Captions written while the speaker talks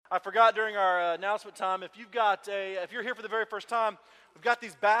I forgot during our announcement time, if you're here for the very first time, we've got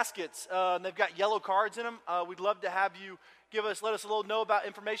these baskets, and they've got yellow cards in them. We'd love to have you let us a little know about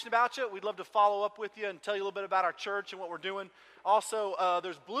information about you. We'd love to follow up with you and tell you a little bit about our church and what we're doing. Also,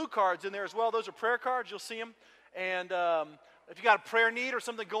 there's blue cards in there as well. Those are prayer cards. You'll see them. And if you got a prayer need or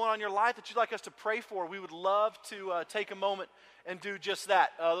something going on in your life that you'd like us to pray for, we would love to take a moment and do just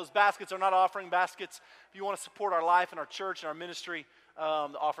that. Those baskets are not offering baskets. If you want to support our life and our church and our ministry, the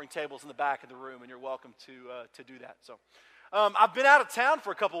offering table's in the back of the room, and you're welcome to do that. So, I've been out of town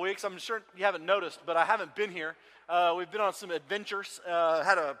for a couple weeks. I'm sure you haven't noticed, but I haven't been here. We've been on some adventures.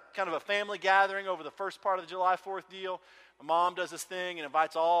 Had a kind of a family gathering over the first part of the July 4th deal. My mom does this thing and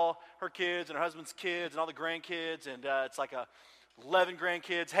invites all her kids and her husband's kids and all the grandkids, and it's like 11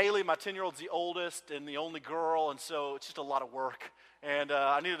 grandkids. Haley, my 10-year-old's the oldest and the only girl, and so it's just a lot of work. And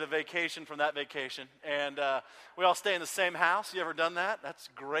I needed a vacation from that vacation. And we all stay in the same house. You ever done that? That's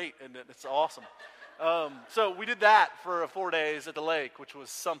great, and it's awesome. So we did that for 4 days at the lake, which was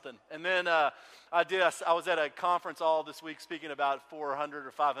something. And then I was at a conference all this week speaking about 400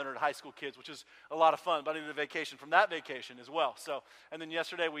 or 500 high school kids, which is a lot of fun. But I needed a vacation from that vacation as well. So, and then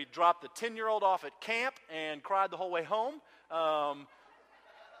yesterday we dropped the 10-year-old off at camp and cried the whole way home.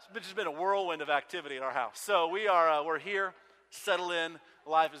 It's just been a whirlwind of activity at our house. So we're here, settle in.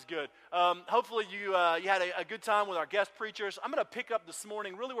 Life is good. Hopefully you had a good time with our guest preachers. I'm going to pick up this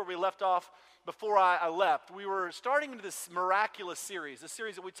morning really where we left off before I left. We were starting into this miraculous series. This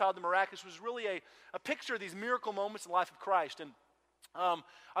series that we titled The Miraculous was really a picture of these miracle moments in the life of Christ. And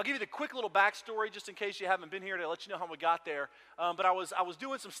I'll give you the quick little backstory just in case you haven't been here to let you know how we got there. But I was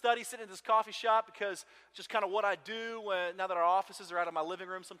doing some study sitting in this coffee shop because just kind of what I do now that our offices are out of my living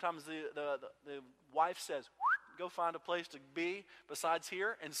room. Sometimes the wife says, go find a place to be besides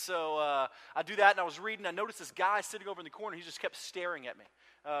here. And so I do that, and I was reading. I noticed this guy sitting over in the corner. He just kept staring at me,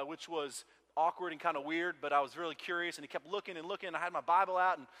 which was awkward and kind of weird, but I was really curious, and he kept looking and looking. I had my Bible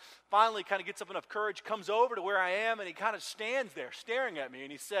out, and finally kind of gets up enough courage, comes over to where I am, and he kind of stands there staring at me,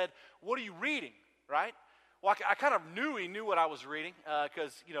 and he said, "What are you reading?" Right? Well, I kind of knew he knew what I was reading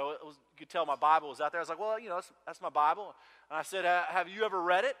because, you could tell my Bible was out there. I was like, well, that's my Bible. And I said, have you ever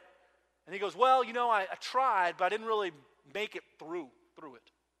read it? And he goes, well, I tried, but I didn't really make it through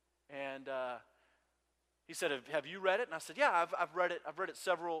it. And he said, have you read it? And I said, yeah, I've read it. I've read it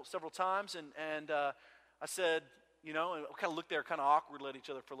several times. And I said, and we kind of looked there kind of awkwardly at each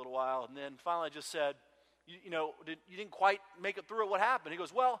other for a little while. And then finally I just said, you didn't quite make it through it. What happened? He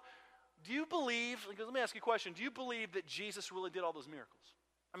goes, well, do you believe, he goes, let me ask you a question. Do you believe that Jesus really did all those miracles?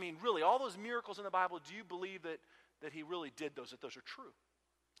 I mean, really, all those miracles in the Bible, do you believe that he really did those, that those are true?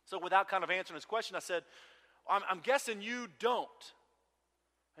 So without kind of answering his question, I said, I'm guessing you don't.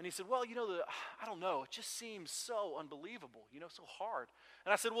 And he said, well, I don't know. It just seems so unbelievable, so hard.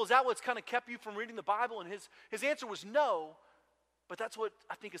 And I said, well, is that what's kind of kept you from reading the Bible? And his answer was no, but that's what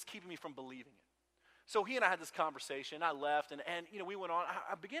I think is keeping me from believing it. So he and I had this conversation. I left, and we went on.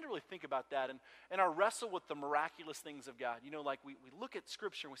 I began to really think about that and I wrestle with the miraculous things of God. Like we look at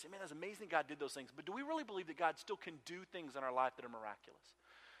Scripture and we say, man, that's amazing God did those things. But do we really believe that God still can do things in our life that are miraculous?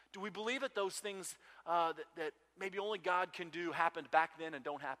 Do we believe that those things that maybe only God can do happened back then and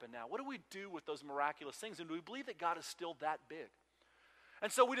don't happen now? What do we do with those miraculous things? And do we believe that God is still that big?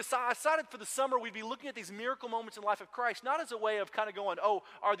 And so I decided for the summer we'd be looking at these miracle moments in the life of Christ, not as a way of kind of going, oh,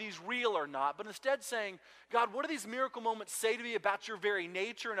 are these real or not? But instead saying, God, what do these miracle moments say to me about your very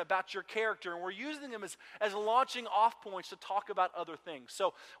nature and about your character? And we're using them as launching off points to talk about other things.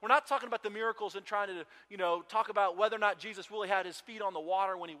 So we're not talking about the miracles and trying to, talk about whether or not Jesus really had his feet on the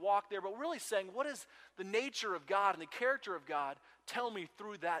water when he walked there, but really saying, what is the nature of God and the character of God tell me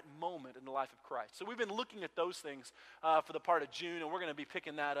through that moment in the life of Christ? So we've been looking at those things for the part of June, and we're going to be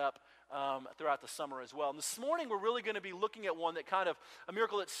picking that up throughout the summer as well. And this morning we're really going to be looking at one a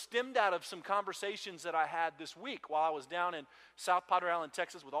miracle that stemmed out of some conversations that I had this week while I was down in South Padre Island,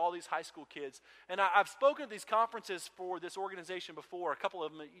 Texas with all these high school kids. And I've spoken at these conferences for this organization before, a couple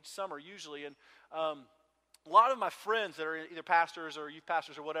of them each summer usually, and a lot of my friends that are either pastors or youth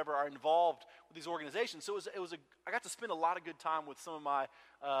pastors or whatever are involved with these organizations. So I got to spend a lot of good time with some of my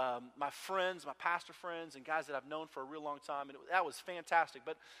friends, my pastor friends, and guys that I've known for a real long time, and that was fantastic.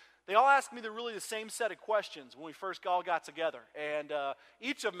 But they all asked me the same set of questions when we first all got together, and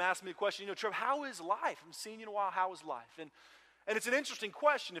each of them asked me the question, Trev, how is life? I haven't seen you in a while. How is life? And it's an interesting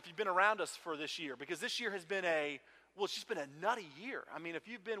question if you've been around us for this year, because this year has been it's just been a nutty year. I mean, if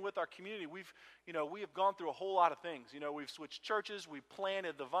you've been with our community, we have gone through a whole lot of things. We've switched churches, we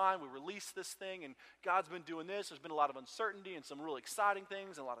planted the vine, we released this thing, and God's been doing this. There's been a lot of uncertainty and some really exciting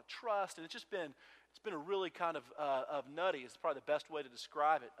things and a lot of trust, and it's it's been a really kind of nutty, is probably the best way to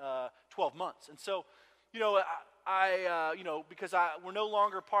describe it, 12 months. And so, because we're no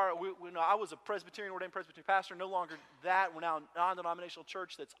longer I was a ordained Presbyterian pastor, no longer that. We're now a non-denominational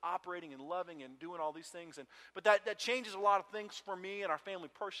church that's operating and loving and doing all these things. But that changes a lot of things for me and our family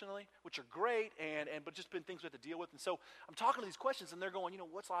personally, which are great, but just been things we have to deal with. And so I'm talking to these questions, and they're going,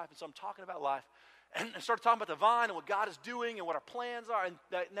 what's life? And so I'm talking about life. And I started talking about the vine and what God is doing and what our plans are. And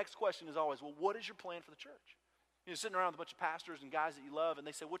that next question is always, well, what is your plan for the church? Sitting around with a bunch of pastors and guys that you love, and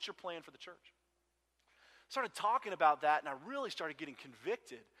they say, what's your plan for the church? Started talking about that, and I really started getting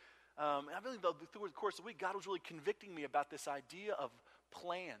convicted. And I really, through the course of the week, God was really convicting me about this idea of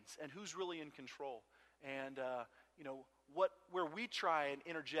plans and who's really in control. And, where we try and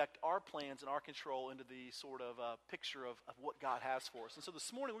interject our plans and our control into the sort of picture of what God has for us. And so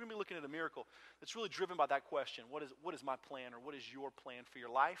this morning, we're going to be looking at a miracle that's really driven by that question. What is my plan, or what is your plan for your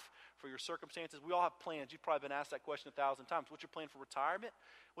life, for your circumstances? We all have plans. You've probably been asked that question 1,000 times. What's your plan for retirement?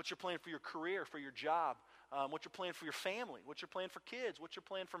 What's your plan for your career, for your job? What's your plan for your family? What's your plan for kids? What's your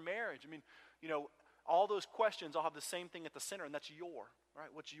plan for marriage? All those questions all have the same thing at the center, and that's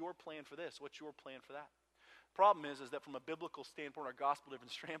right? What's your plan for this? What's your plan for that? Problem is that from a biblical standpoint, or gospel-driven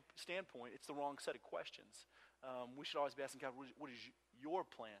standpoint, it's the wrong set of questions. We should always be asking God, what is your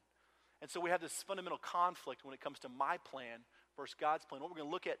plan? And so we have this fundamental conflict when it comes to my plan versus God's plan. What we're going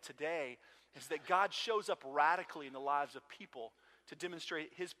to look at today is that God shows up radically in the lives of people to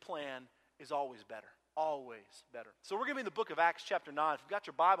demonstrate his plan is always better. Always better. So we're going to be in the book of Acts chapter 9. If you've got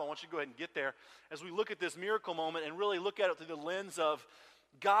your Bible, I want you to go ahead and get there as we look at this miracle moment and really look at it through the lens of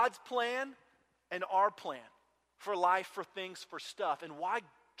God's plan and our plan for life, for things, for stuff, and why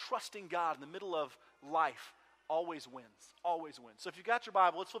trusting God in the middle of life always wins. Always wins. So if you've got your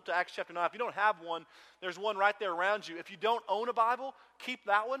Bible, let's flip to Acts chapter 9. If you don't have one, there's one right there around you. If you don't own a Bible, keep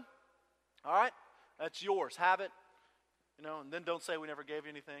that one. All right? That's yours. Have it. And then don't say we never gave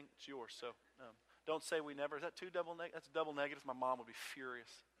you anything. It's yours. So don't say we never. Is that two double negatives? That's double negatives. My mom would be furious.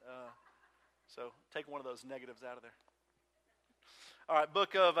 So take one of those negatives out of there. All right,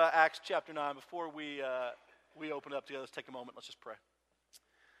 book of Acts chapter 9. Before we open it up together, let's take a moment. Let's just pray.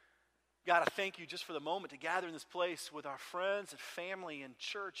 God, I thank you just for the moment to gather in this place with our friends and family and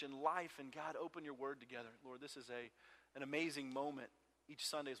church and life. And God, open your word together. Lord, this is an amazing moment each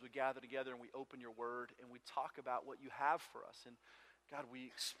Sunday as we gather together and we open your word and we talk about what you have for us. And God, we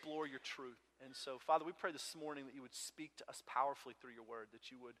explore your truth. And so, Father, we pray this morning that you would speak to us powerfully through your word,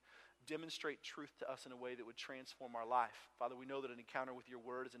 that you would demonstrate truth to us in a way that would transform our life. Father, we know that an encounter with your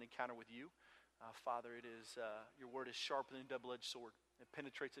word is an encounter with you. Father, it is your word is sharper than a double-edged sword. It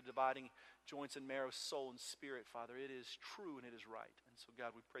penetrates the dividing joints and marrow, soul and spirit. Father, it is true and it is right. And so,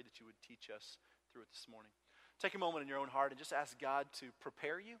 God, we pray that you would teach us through it this morning. Take a moment in your own heart and just ask God to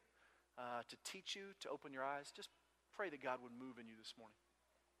prepare you, to teach you, to open your eyes. Just pray that God would move in you this morning.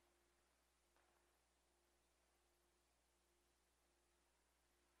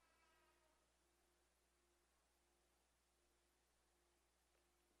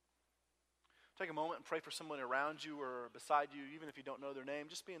 Take a moment and pray for someone around you or beside you, even if you don't know their name.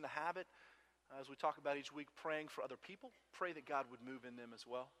 Just be in the habit, as we talk about each week, praying for other people. Pray that God would move in them as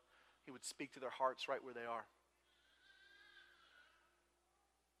well. He would speak to their hearts right where they are.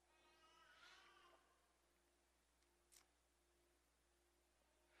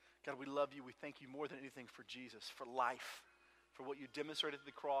 God, we love you. We thank you more than anything for Jesus, for life, for what you demonstrated at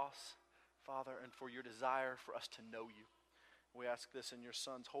the cross, Father, and for your desire for us to know you. We ask this in your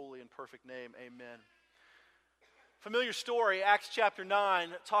Son's holy and perfect name. Amen. Familiar story, Acts chapter 9,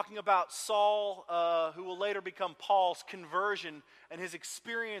 talking about Saul, who will later become Paul's conversion and his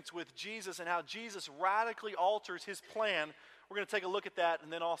experience with Jesus and how Jesus radically alters his plan. We're going to take a look at that,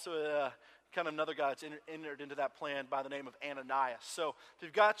 and then also kind of another guy that's entered into that plan by the name of Ananias. So if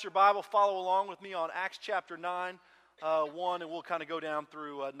you've got your Bible, follow along with me on Acts chapter 9, 1, and we'll kind of go down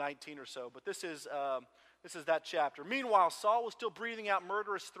through 19 or so. But this is that chapter. Meanwhile, Saul was still breathing out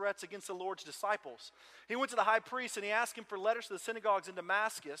murderous threats against the Lord's disciples. He went to the high priest and he asked him for letters to the synagogues in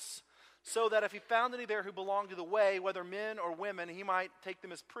Damascus, so that if he found any there who belonged to the way, whether men or women, he might take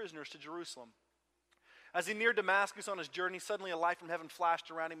them as prisoners to Jerusalem. As he neared Damascus on his journey, suddenly a light from heaven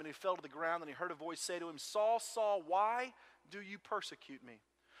flashed around him, and he fell to the ground, and he heard a voice say to him, "Saul, Saul, why do you persecute me?"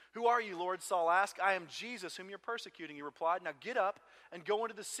 "Who are you, Lord?" Saul asked. "I am Jesus, whom you're persecuting," he replied. "Now get up and go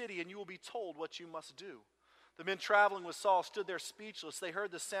into the city, and you will be told what you must do." The men traveling with Saul stood there speechless. They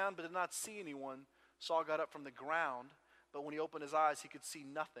heard the sound but did not see anyone. Saul got up from the ground, but when he opened his eyes, he could see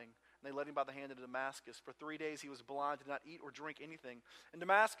nothing. And they led him by the hand into Damascus. For 3 days he was blind, did not eat or drink anything. In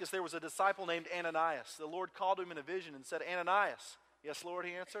Damascus there was a disciple named Ananias. The Lord called to him in a vision and said, "Ananias." "Yes, Lord,"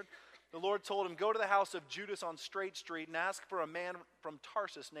 he answered. The Lord told him, go to the house of Judas on Straight Street and ask for a man from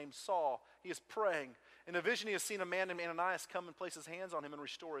Tarsus named Saul. He is praying. In a vision he has seen a man named Ananias come and place his hands on him and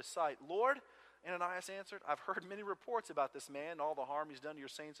restore his sight. Lord, Ananias answered, I've heard many reports about this man and all the harm he's done to your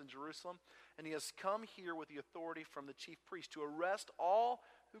saints in Jerusalem, and he has come here with the authority from the chief priest to arrest all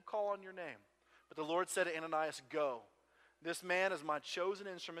who call on your name. But the Lord said to Ananias, go. This man is my chosen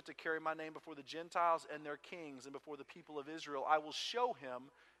instrument to carry my name before the Gentiles and their kings and before the people of Israel. I will show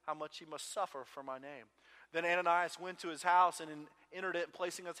him how much he must suffer for my name. Then Ananias went to his house and entered it, and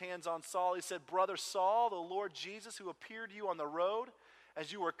placing his hands on Saul, he said, Brother Saul, the Lord Jesus, who appeared to you on the road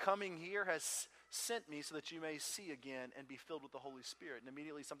as you were coming here, has sent me so that you may see again and be filled with the Holy Spirit. And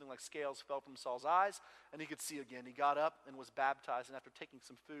immediately something like scales fell from Saul's eyes, and he could see again. He got up and was baptized, and after taking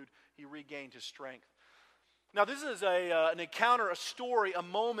some food, he regained his strength. Now, this is an encounter, a story, a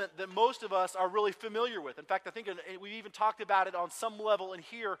moment that most of us are really familiar with. In fact, I think we even talked about it on some level in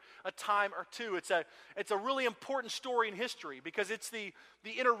here a time or two. It's a really important story in history because it's the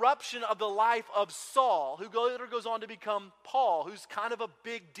interruption of the life of Saul, who later goes on to become Paul, who's kind of a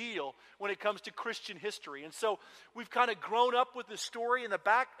big deal when it comes to Christian history. And so we've kind of grown up with this story in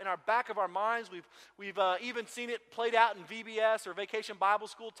our back of our minds. We've even seen it played out in VBS or Vacation Bible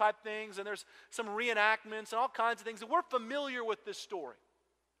School type things, and there's some reenactments and all kinds of things. And we're familiar with this story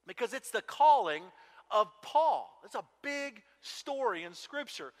because it's the calling of Paul. It's a big story in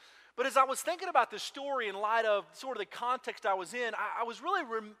Scripture. But as I was thinking about this story in light of sort of the context I was in, I was really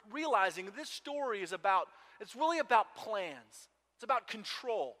realizing this story it's really about plans. It's about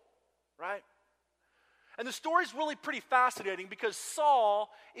control, right? And the story's really pretty fascinating because Saul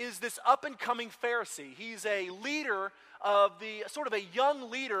is this up-and-coming Pharisee. He's a leader of sort of a young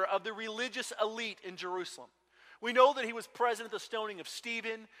leader of the religious elite in Jerusalem. We know that he was present at the stoning of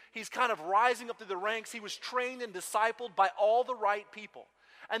Stephen. He's kind of rising up through the ranks. He was trained and discipled by all the right people.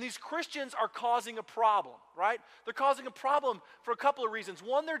 And these Christians are causing a problem, right? They're causing a problem for a couple of reasons.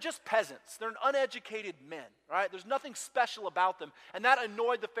 One, they're just peasants. They're uneducated men, right? There's nothing special about them. And that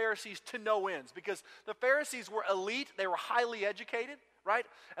annoyed the Pharisees to no ends because the Pharisees were elite. They were highly educated, right?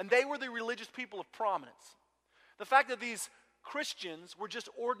 And they were the religious people of prominence. The fact that these Christians were just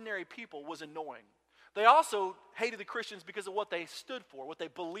ordinary people was annoying. They also hated the Christians because of what they stood for, what they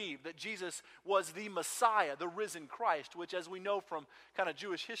believed, that Jesus was the Messiah, the risen Christ, which, as we know from kind of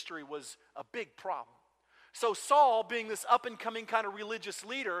Jewish history, was a big problem. So Saul, being this up-and-coming kind of religious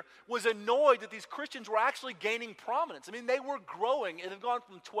leader, was annoyed that these Christians were actually gaining prominence. I mean, they were growing. It had gone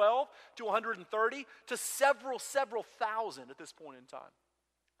from 12 to 130 to several thousand at this point in time.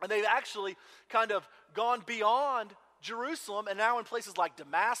 And they've actually kind of gone beyond Jerusalem and now in places like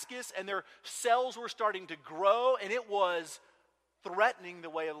Damascus, and their cells were starting to grow, and it was threatening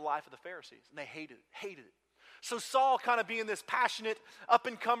the way of the life of the Pharisees, and they hated it. So Saul, kind of being this passionate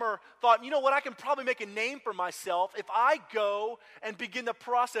up-and-comer, thought, you know what, I can probably make a name for myself if I go and begin the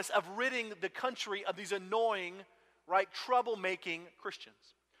process of ridding the country of these annoying, right, troublemaking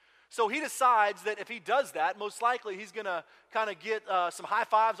Christians. So he decides that if he does that, most likely he's going to kind of get some high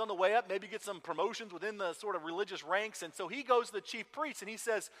fives on the way up, maybe get some promotions within the sort of religious ranks. And so he goes to the chief priest and he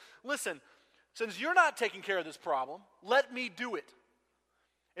says, listen, since you're not taking care of this problem, let me do it.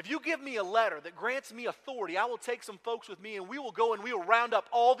 If you give me a letter that grants me authority, I will take some folks with me and we will go and we will round up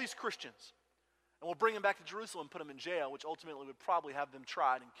all these Christians. And we'll bring them back to Jerusalem and put them in jail, which ultimately would probably have them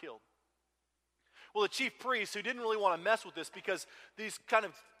tried and killed. Well, the chief priest, who didn't really want to mess with this because these kind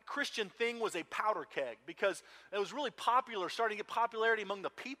of Christian thing was a powder keg, because it was really popular, starting to get popularity among the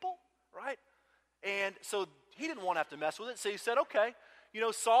people, right? And so he didn't want to have to mess with it. So he said, okay, you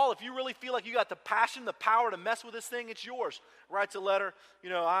know, Saul, if you really feel like you got the passion, the power to mess with this thing, it's yours. Writes a letter, you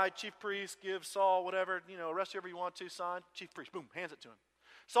know, I, chief priest, give Saul whatever, you know, arrest whoever you want to, sign. Chief priest, boom, hands it to him.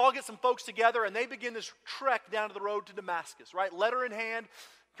 Saul gets some folks together and they begin this trek down to the road to Damascus, right? Letter in hand,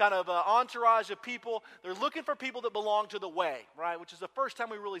 kind of entourage of people. They're looking for people that belong to the way, right? Which is the first time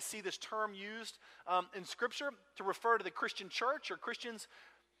we really see this term used in Scripture to refer to the Christian church or Christians.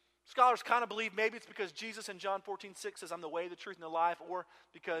 Scholars kind of believe maybe it's because Jesus in John 14:6 says, I'm the way, the truth, and the life, or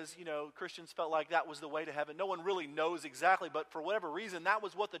because, you know, Christians felt like that was the way to heaven. No one really knows exactly, but for whatever reason, that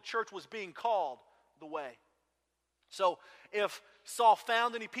was what the church was being called, the way. So if Saul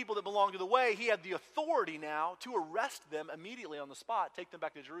found any people that belonged to the way, he had the authority now to arrest them immediately on the spot, take them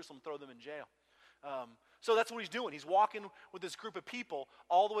back to Jerusalem, throw them in jail. So that's what he's doing. He's walking with this group of people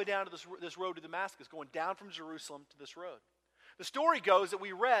all the way down to this road to Damascus, going down from Jerusalem to this road. The story goes that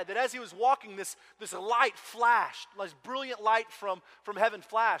we read that as he was walking, this light flashed, this brilliant light from heaven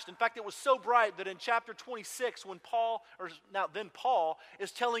flashed. In fact, it was so bright that in chapter 26, when Paul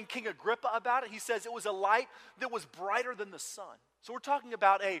is telling King Agrippa about it, he says it was a light that was brighter than the sun. So we're talking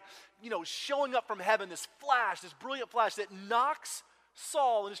about showing up from heaven, this flash, this brilliant flash that knocks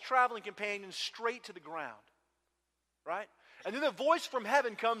Saul and his traveling companions straight to the ground, right? And then the voice from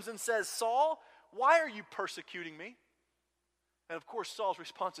heaven comes and says, Saul, why are you persecuting me? And of course, Saul's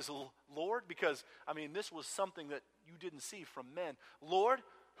response is, Lord, because, this was something that you didn't see from men. Lord,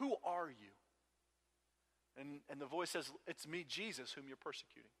 who are you? And the voice says, it's me, Jesus, whom you're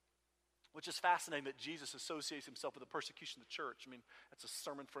persecuting. Which is fascinating that Jesus associates himself with the persecution of the church. That's a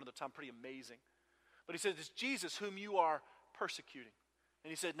sermon for another time, pretty amazing. But he said, it's Jesus whom you are persecuting. And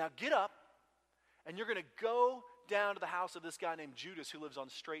he said, now get up, and you're going to go down to the house of this guy named Judas who lives on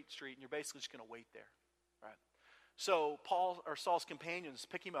Straight Street, and you're basically just going to wait there, right? So Saul's companions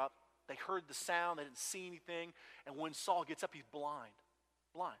pick him up. They heard the sound. They didn't see anything. And when Saul gets up, he's blind,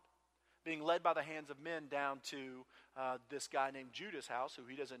 being led by the hands of men down to this guy named Judas' house, who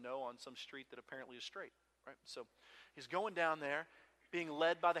he doesn't know, on some street that apparently is straight, right? So he's going down there, being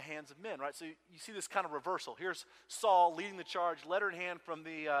led by the hands of men, right? So you see this kind of reversal. Here's Saul leading the charge, letter in hand from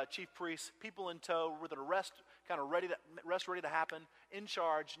the chief priests, people in tow with an arrest ready to happen, in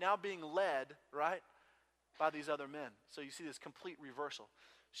charge, now being led, right, by these other men. So you see this complete reversal.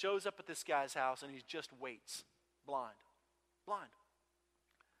 Shows up at this guy's house and he just waits, blind.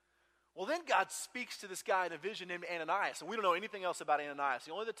 Well, then God speaks to this guy in a vision named Ananias, and we don't know anything else about Ananias.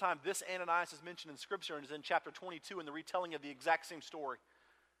 The only other time this Ananias is mentioned in Scripture is in chapter 22 in the retelling of the exact same story.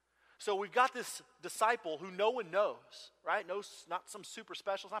 So we've got this disciple who no one knows, right? No, not some super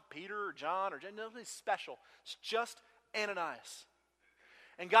special. It's not Peter or John or nobody special. It's just Ananias.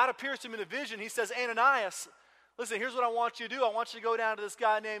 And God appears to him in a vision. He says, Ananias, listen, here's what I want you to do. I want you to go down to this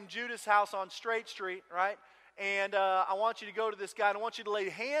guy named Judas' house on Straight Street, right? And I want you to go to this guy, and I want you to lay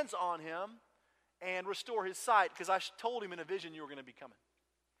hands on him and restore his sight, because I told him in a vision you were going to be coming.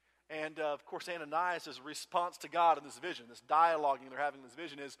 And, of course, Ananias' response to God in this vision, this dialoguing they're having in this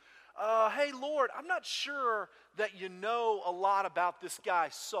vision is, hey, Lord, I'm not sure that you know a lot about this guy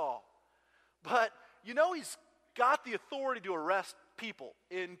Saul, but you know he's got the authority to arrest people,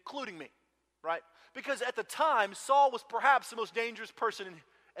 including me, right? Because at the time, Saul was perhaps the most dangerous person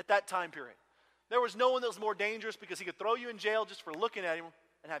at that time period. There was no one that was more dangerous because he could throw you in jail just for looking at him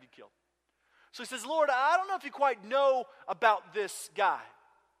and have you killed. So he says, Lord, I don't know if you quite know about this guy.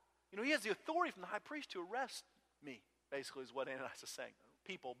 He has the authority from the high priest to arrest me, basically is what Ananias is saying.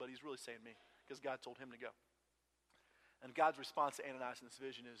 People, but he's really saying me, because God told him to go. And God's response to Ananias in this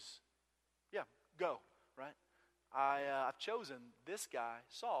vision is, yeah, go, right? I've chosen this guy,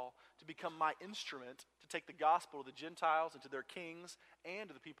 Saul, to become my instrument to take the gospel to the Gentiles and to their kings and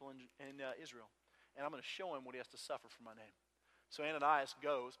to the people in Israel. And I'm going to show him what he has to suffer for my name. So Ananias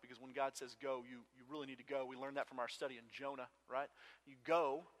goes, because when God says go, you really need to go. We learned that from our study in Jonah, right? You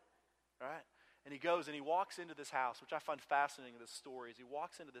go, right? And he goes and he walks into this house, which I find fascinating in this story, is he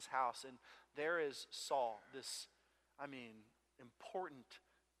walks into this house and there is Saul, this, important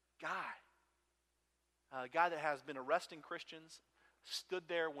guy. A guy that has been arresting Christians, stood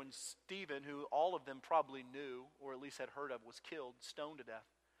there when Stephen, who all of them probably knew, or at least had heard of, was killed, stoned to death.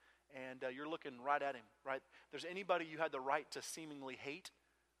 And you're looking right at him, right? If there's anybody you had the right to seemingly hate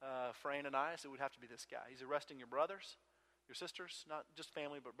for Ananias, it would have to be this guy. He's arresting your brothers, your sisters, not just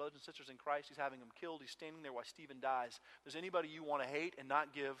family, but brothers and sisters in Christ. He's having them killed. He's standing there while Stephen dies. If there's anybody you want to hate and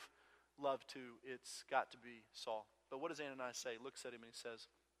not give love to, it's got to be Saul. But what does Ananias say? He looks at him and he says,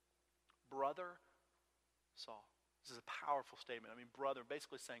 Brother Saul. This is a powerful statement. Brother,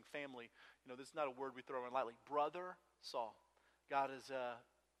 basically saying family. This is not a word we throw around lightly. Brother Saul. God has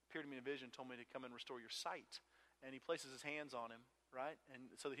appeared to me in a vision, told me to come and restore your sight. And he places his hands on him, right?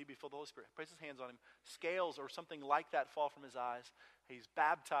 And so that he'd be filled with the Holy Spirit. He places his hands on him. Scales or something like that fall from his eyes. He's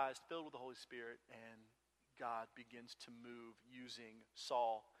baptized, filled with the Holy Spirit, and God begins to move using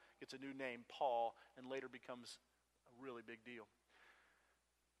Saul. Gets a new name, Paul, and later becomes a really big deal.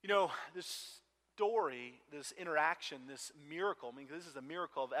 This story, this interaction, this miracle, this is a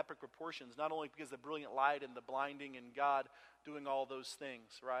miracle of epic proportions, not only because of the brilliant light and the blinding and God doing all those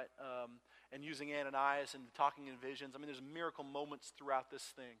things, right? And using Ananias and talking in visions. There's miracle moments throughout this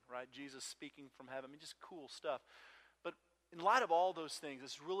thing, right? Jesus speaking from heaven. Just cool stuff. But in light of all those things,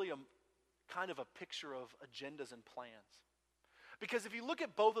 it's really a kind of a picture of agendas and plans. Because if you look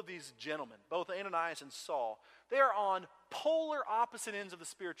at both of these gentlemen, both Ananias and Saul, they are on polar opposite ends of the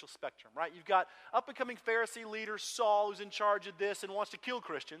spiritual spectrum, right? You've got up-and-coming Pharisee leader Saul, who's in charge of this and wants to kill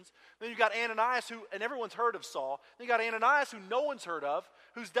Christians. Then you've got Ananias, and everyone's heard of Saul. Then you've got Ananias, who no one's heard of,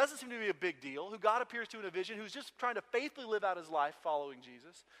 who doesn't seem to be a big deal, who God appears to in a vision, who's just trying to faithfully live out his life following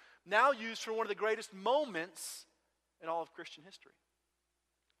Jesus, now used for one of the greatest moments in all of Christian history.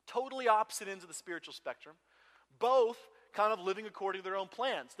 Totally opposite ends of the spiritual spectrum. Both kind of living according to their own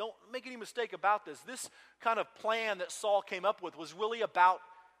plans. Don't make any mistake about this. This kind of plan that Saul came up with was really about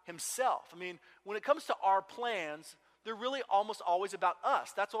himself. I mean, when it comes to our plans, they're really almost always about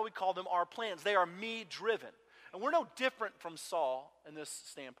us. That's why we call them our plans. They are me-driven. And we're no different from Saul in this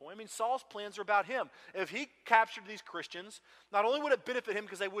standpoint. I mean, Saul's plans are about him. If he captured these Christians, not only would it benefit him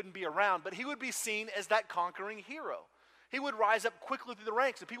because they wouldn't be around, but he would be seen as that conquering hero. He would rise up quickly through the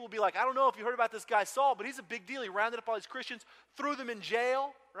ranks, and people would be like, I don't know if you heard about this guy Saul, but he's a big deal. He rounded up all these Christians, threw them in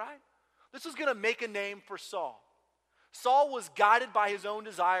jail, right? This was going to make a name for Saul. Saul was guided by his own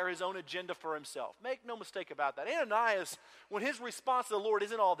desire, his own agenda for himself. Make no mistake about that. Ananias, when his response to the Lord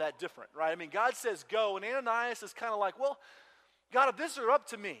isn't all that different, right? I mean, God says go, and Ananias is kind of like, well, God, if this were up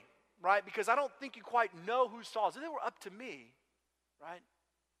to me, right? Because I don't think you quite know who Saul is. If it were up to me, right?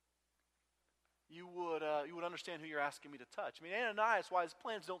 You would understand who you're asking me to touch. I mean, Ananias, while his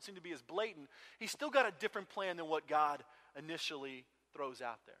plans don't seem to be as blatant, he's still got a different plan than what God initially throws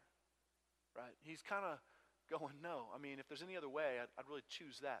out there, right? He's kind of going, no. I mean, if there's any other way, I'd really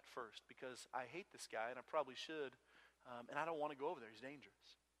choose that first because I hate this guy and I probably should, and I don't want to go over there. He's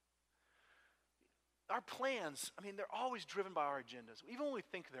dangerous. Our plans, I mean, they're always driven by our agendas, even when we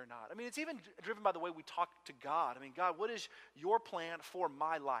think they're not. I mean, it's even driven by the way we talk to God. I mean, God, what is your plan for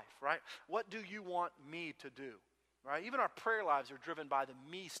my life, right? What do you want me to do, right? Even our prayer lives are driven by the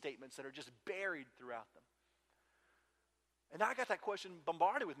me statements that are just buried throughout them. And I got that question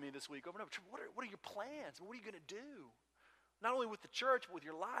bombarded with me this week over and over. What are your plans? What are you going to do? Not only with the church, but with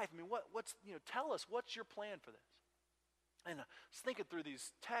your life. I mean, tell us, what's your plan for this? And I was thinking through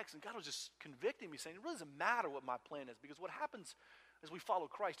these texts, and God was just convicting me, saying, it really doesn't matter what my plan is, because what happens as we follow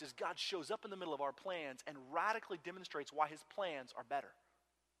Christ is God shows up in the middle of our plans and radically demonstrates why his plans are better,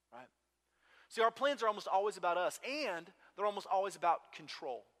 right? See, our plans are almost always about us, and they're almost always about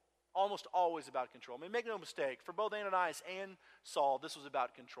control. Almost always about control. I mean, make no mistake, for both Ananias and Saul, this was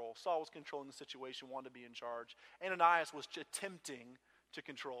about control. Saul was controlling the situation, wanted to be in charge. Ananias was attempting to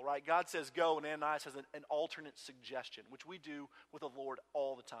control, right? God says go, and Ananias has an alternate suggestion, which we do with the Lord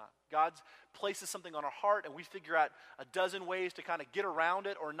all the time. God places something on our heart, and we figure out a dozen ways to kind of get around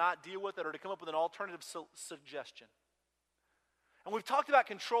it or not deal with it or to come up with an alternative suggestion. And we've talked about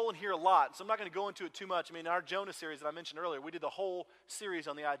control in here a lot, so I'm not going to go into it too much. I mean, in our Jonah series that I mentioned earlier, we did the whole series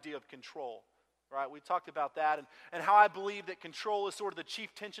on the idea of control, right? We talked about that and how I believe that control is sort of the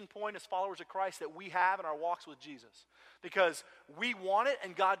chief tension point as followers of Christ that we have in our walks with Jesus. Because we want it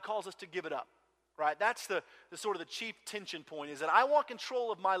and God calls us to give it up, right? That's the sort of the chief tension point, is that I want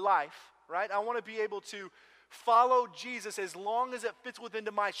control of my life, right? I want to be able to follow Jesus as long as it fits within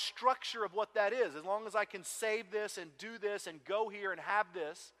my structure of what that is. As long as I can save this and do this and go here and have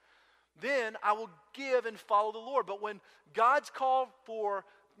this, then I will give and follow the Lord. But when God's call for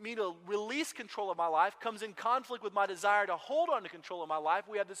me to release control of my life comes in conflict with my desire to hold on to control of my life,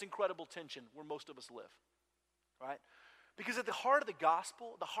 we have this incredible tension where most of us live, right? Because at the heart of the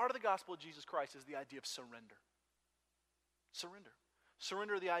gospel of Jesus Christ is the idea of surrender. Surrender.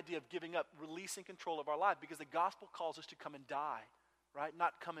 Surrender is the idea of giving up, releasing control of our life, because the gospel calls us to come and die, right?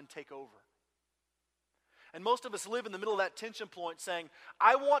 Not come and take over. And most of us live in the middle of that tension point saying,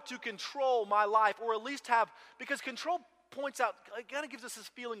 I want to control my life, or at least have, because control points out, it kind of gives us this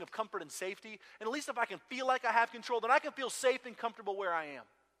feeling of comfort and safety, and at least if I can feel like I have control, then I can feel safe and comfortable where I am.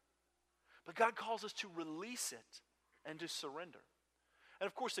 But God calls us to release it and to surrender. And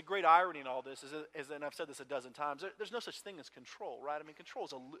of course, the great irony in all this is, and I've said this a dozen times, there's no such thing as control, right? I mean, control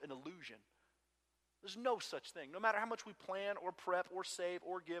is an illusion. There's no such thing. No matter how much we plan or prep or save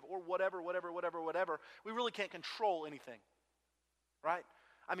or give or whatever, we really can't control anything, right?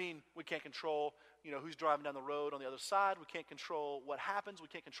 I mean, we can't control, who's driving down the road on the other side. We can't control what happens. We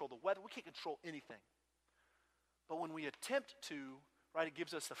can't control the weather. We can't control anything. But when we attempt to, right, it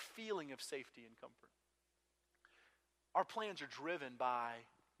gives us a feeling of safety and comfort. Our plans are driven by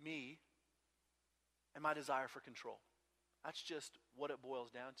me and my desire for control. That's just what it boils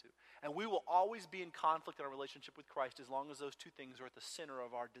down to. And we will always be in conflict in our relationship with Christ as long as those two things are at the center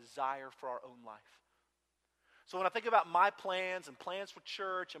of our desire for our own life. So when I think about my plans and plans for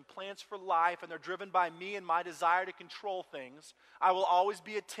church and plans for life, and they're driven by me and my desire to control things, I will always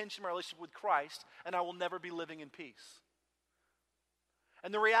be at tension in my relationship with Christ, and I will never be living in peace.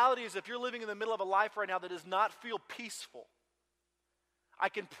 And the reality is, if you're living in the middle of a life right now that does not feel peaceful, I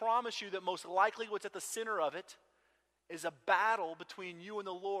can promise you that most likely what's at the center of it is a battle between you and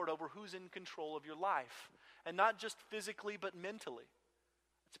the Lord over who's in control of your life. And not just physically, but mentally.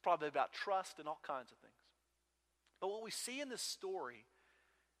 It's probably about trust and all kinds of things. But what we see in this story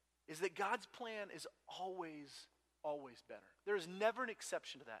is that God's plan is always, always better. There is never an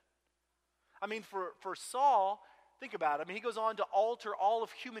exception to that. I mean, for Saul, think about it. I mean, he goes on to alter all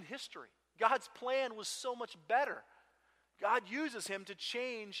of human history. God's plan was so much better. God uses him to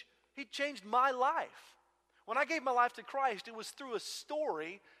change. He changed my life. When I gave my life to Christ, it was through a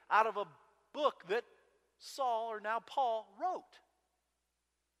story out of a book that Saul, or now Paul, wrote.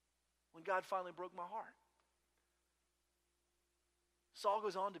 When God finally broke my heart. Saul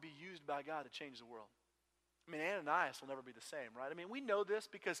goes on to be used by God to change the world. I mean, Ananias will never be the same, right? I mean, we know this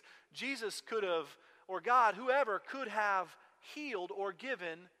because Jesus could have, or God, whoever, could have healed or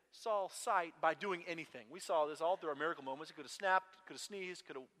given Saul sight by doing anything. We saw this all through our miracle moments. He could have snapped, could have sneezed,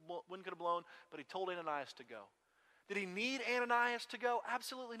 wind could have blown, but he told Ananias to go. Did he need Ananias to go?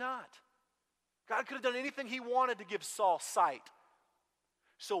 Absolutely not. God could have done anything he wanted to give Saul sight.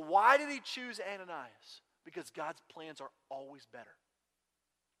 So why did he choose Ananias? Because God's plans are always better.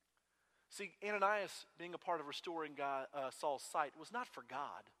 See, Ananias being a part of restoring Saul's sight was not for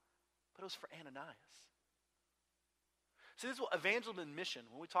God, but it was for Ananias. See, this is what evangelism and mission,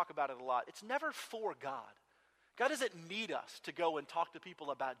 when we talk about it a lot, it's never for God. God doesn't need us to go and talk to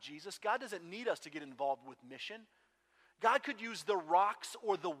people about Jesus. God doesn't need us to get involved with mission. God could use the rocks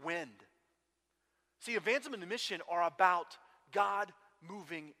or the wind. See, evangelism and mission are about God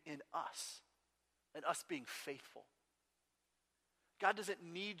moving in us and us being faithful. God doesn't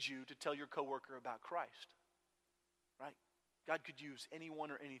need you to tell your coworker about Christ, right? God could use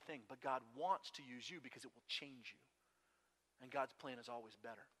anyone or anything, but God wants to use you because it will change you. And God's plan is always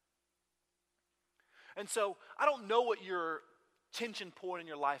better. And so, I don't know what your tension point in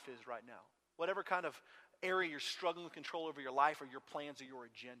your life is right now. Whatever kind of area you're struggling with control over your life or your plans or your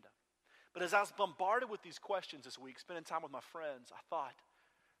agenda. But as I was bombarded with these questions this week, spending time with my friends, I thought,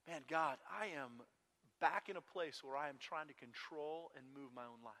 man, God, I am back in a place where I am trying to control and move my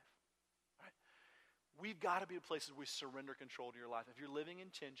own life. Right? We've got to be at places where we surrender control to your life. If you're living in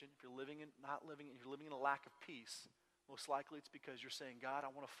tension, if you're living in if you're living in a lack of peace, most likely it's because you're saying, God, I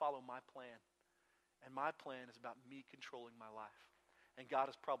want to follow my plan. And my plan is about me controlling my life. And God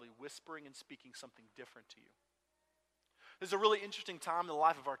is probably whispering and speaking something different to you. This is a really interesting time in the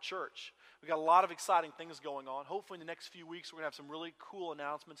life of our church. We've got a lot of exciting things going on. Hopefully in the next few weeks we're going to have some really cool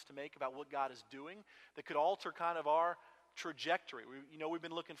announcements to make about what God is doing that could alter kind of our trajectory. We've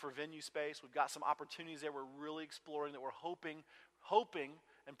been looking for venue space. We've got some opportunities there we're really exploring that we're hoping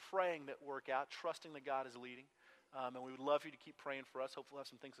and praying that work out, trusting that God is leading. And we would love for you to keep praying for us. Hopefully we'll have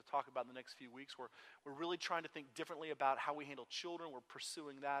some things to talk about in the next few weeks. We're really trying to think differently about how we handle children. We're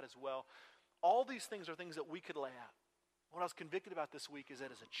pursuing that as well. All these things are things that we could lay out. What I was convicted about this week is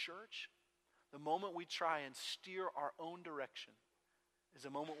that as a church, the moment we try and steer our own direction is a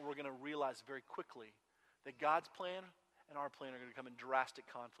moment where we're going to realize very quickly that God's plan and our plan are going to come in drastic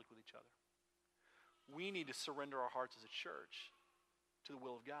conflict with each other. We need to surrender our hearts as a church to the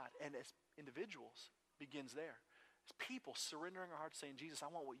will of God. And as individuals, begins there. As people surrendering our hearts saying, Jesus, I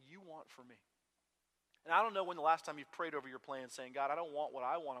want what you want for me. And I don't know when the last time you've prayed over your plan saying, God, I don't want what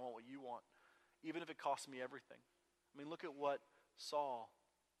I want what you want, even if it costs me everything. I mean, look at what Saul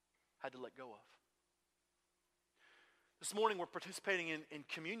had to let go of. This morning we're participating in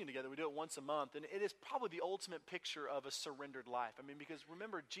communion together. We do it once a month, and it is probably the ultimate picture of a surrendered life. I mean, because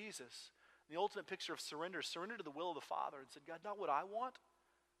remember Jesus, the ultimate picture of surrender to the will of the Father and said, God, not what I want,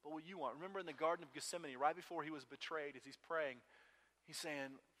 but what you want. Remember in the Garden of Gethsemane, right before he was betrayed, as he's praying, he's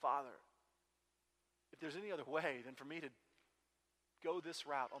saying, Father, if there's any other way than for me to go this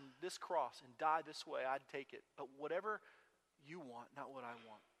route on this cross and die this way, I'd take it. But whatever you want, not what I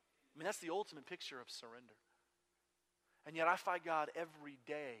want. I mean, that's the ultimate picture of surrender. And yet I fight God every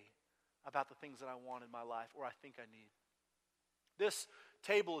day about the things that I want in my life or I think I need. This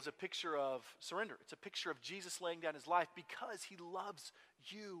table is a picture of surrender. It's a picture of Jesus laying down his life because he loves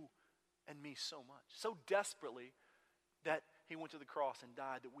you and me so much, so desperately that he went to the cross and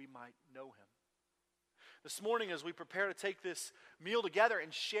died that we might know him. This morning, as we prepare to take this meal together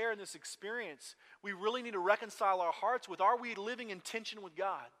and share in this experience, we really need to reconcile our hearts with, are we living in tension with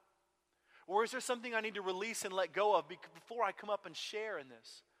God? Or is there something I need to release and let go of before I come up and share in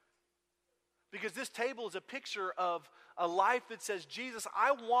this? Because this table is a picture of a life that says, Jesus,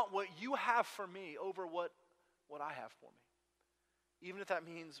 I want what you have for me over what I have for me. Even if that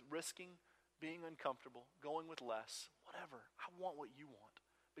means risking, being uncomfortable, going with less, whatever. I want what you want.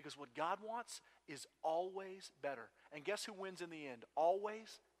 Because what God wants is always better. And guess who wins in the end?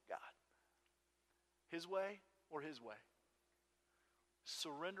 Always God. His way or his way.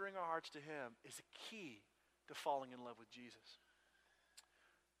 Surrendering our hearts to him is a key to falling in love with Jesus.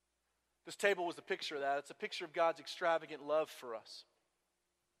 This table was a picture of that. It's a picture of God's extravagant love for us.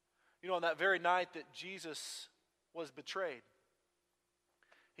 You know, on that very night that Jesus was betrayed,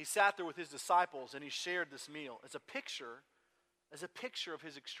 he sat there with his disciples and he shared this meal as a picture of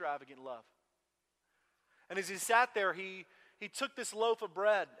his extravagant love. And as he sat there, he took this loaf of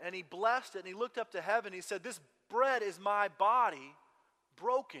bread and he blessed it and he looked up to heaven. He said, "This bread is my body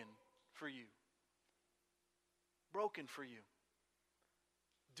broken for you. Broken for you.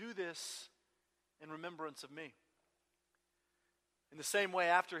 Do this in remembrance of me." In the same way,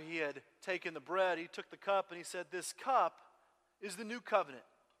 after he had taken the bread, he took the cup and he said, "This cup is the new covenant,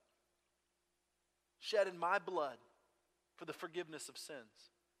 shed in my blood for the forgiveness of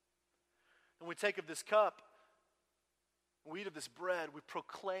sins." And we take of this cup, we eat of this bread, we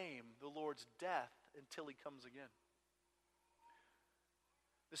proclaim the Lord's death until he comes again.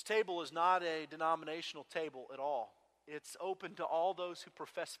 This table is not a denominational table at all. It's open to all those who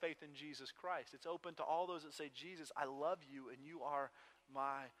profess faith in Jesus Christ. It's open to all those that say, "Jesus, I love you and you are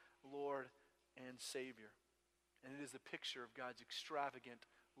my Lord and Savior." And it is the picture of God's extravagant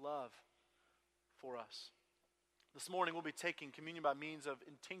love for us. This morning we'll be taking communion by means of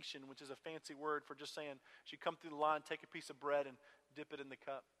intinction, which is a fancy word for just saying, as you come through the line, take a piece of bread and dip it in the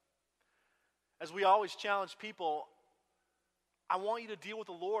cup. As we always challenge people, I want you to deal with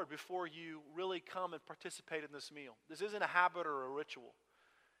the Lord before you really come and participate in this meal. This isn't a habit or a ritual.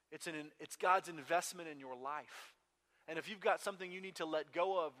 It's God's investment in your life. And if you've got something you need to let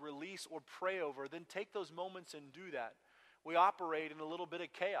go of, release, or pray over, then take those moments and do that. We operate in a little bit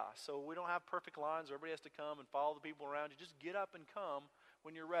of chaos, so we don't have perfect lines where everybody has to come and follow the people around you. Just get up and come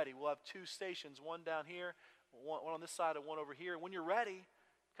when you're ready. We'll have 2 stations, one down here, one on this side and one over here. When you're ready,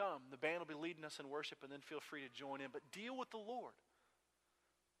 come. The band will be leading us in worship, and then feel free to join in. But deal with the Lord.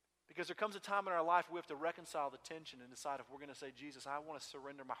 Because there comes a time in our life where we have to reconcile the tension and decide if we're going to say, "Jesus, I want to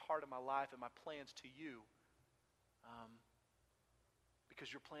surrender my heart and my life and my plans to you."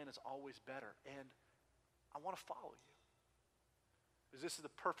 Because your plan is always better. And I want to follow you. Because this is the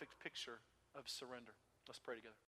perfect picture of surrender. Let's pray together.